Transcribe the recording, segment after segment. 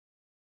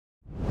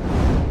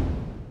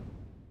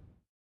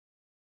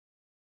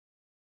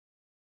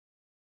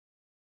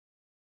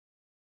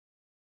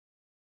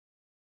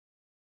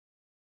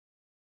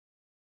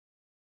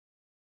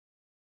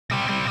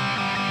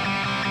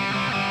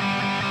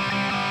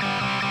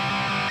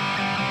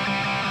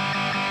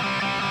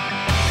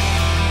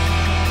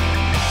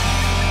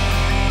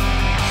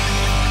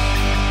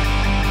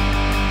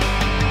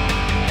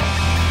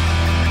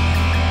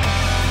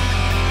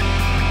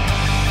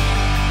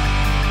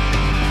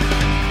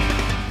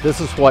This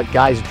is what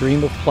guys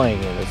dream of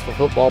playing in. As a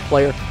football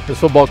player, as a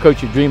football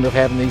coach, you dream of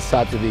having these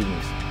types of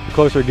evenings. The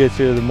closer it gets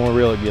here, the more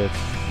real it gets.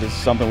 This is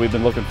something we've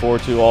been looking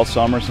forward to all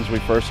summer since we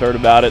first heard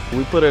about it.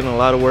 We put in a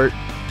lot of work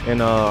in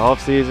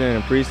off-season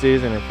and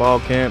preseason and fall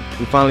camp.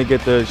 We finally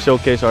get to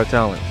showcase our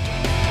talent.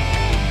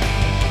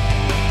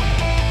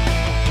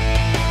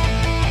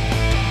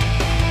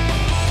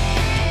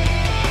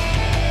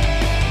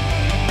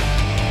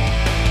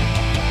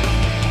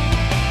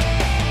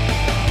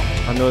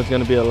 I know it's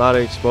going to be a lot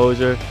of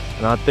exposure,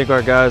 and I think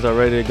our guys are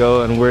ready to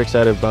go, and we're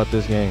excited about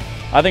this game.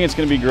 I think it's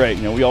going to be great.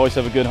 We always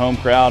have a good home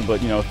crowd, but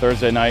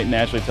Thursday night,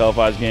 nationally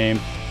televised game,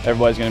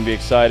 everybody's going to be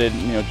excited,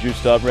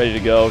 juiced up, ready to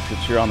go to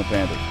cheer on the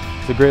Panthers.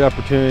 It's a great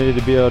opportunity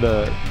to be able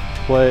to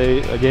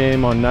play a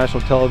game on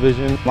national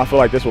television. I feel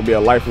like this will be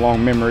a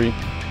lifelong memory.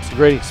 It's a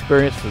great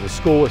experience for the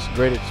school. It's a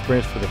great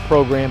experience for the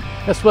program,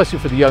 especially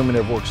for the young men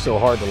that have worked so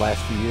hard the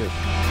last few years.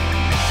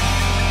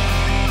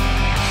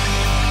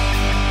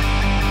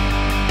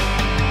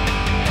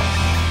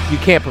 You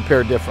can't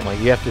prepare differently.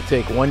 You have to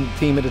take one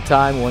team at a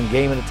time, one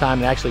game at a time,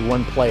 and actually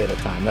one play at a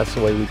time. That's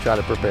the way we try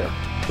to prepare.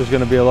 There's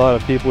going to be a lot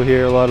of people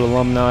here, a lot of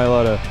alumni, a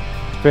lot of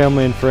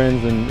family and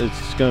friends, and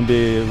it's going to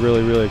be a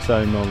really, really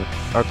exciting moment.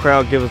 Our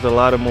crowd gives us a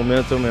lot of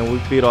momentum, and we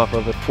feed off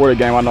of it. For the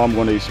game, I know I'm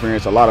going to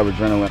experience a lot of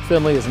adrenaline.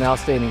 Finley is an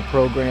outstanding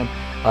program.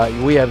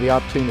 We have the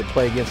opportunity to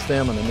play against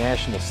them on the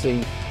national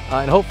scene,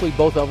 and hopefully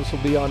both of us will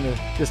be on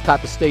this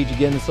type of stage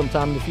again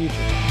sometime in the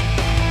future.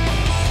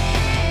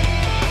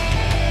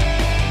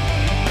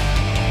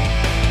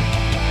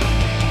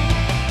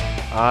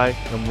 I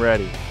am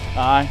ready.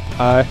 I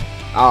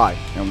I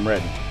am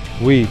ready.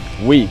 We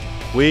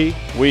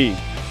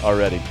are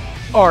ready.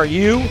 Are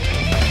you?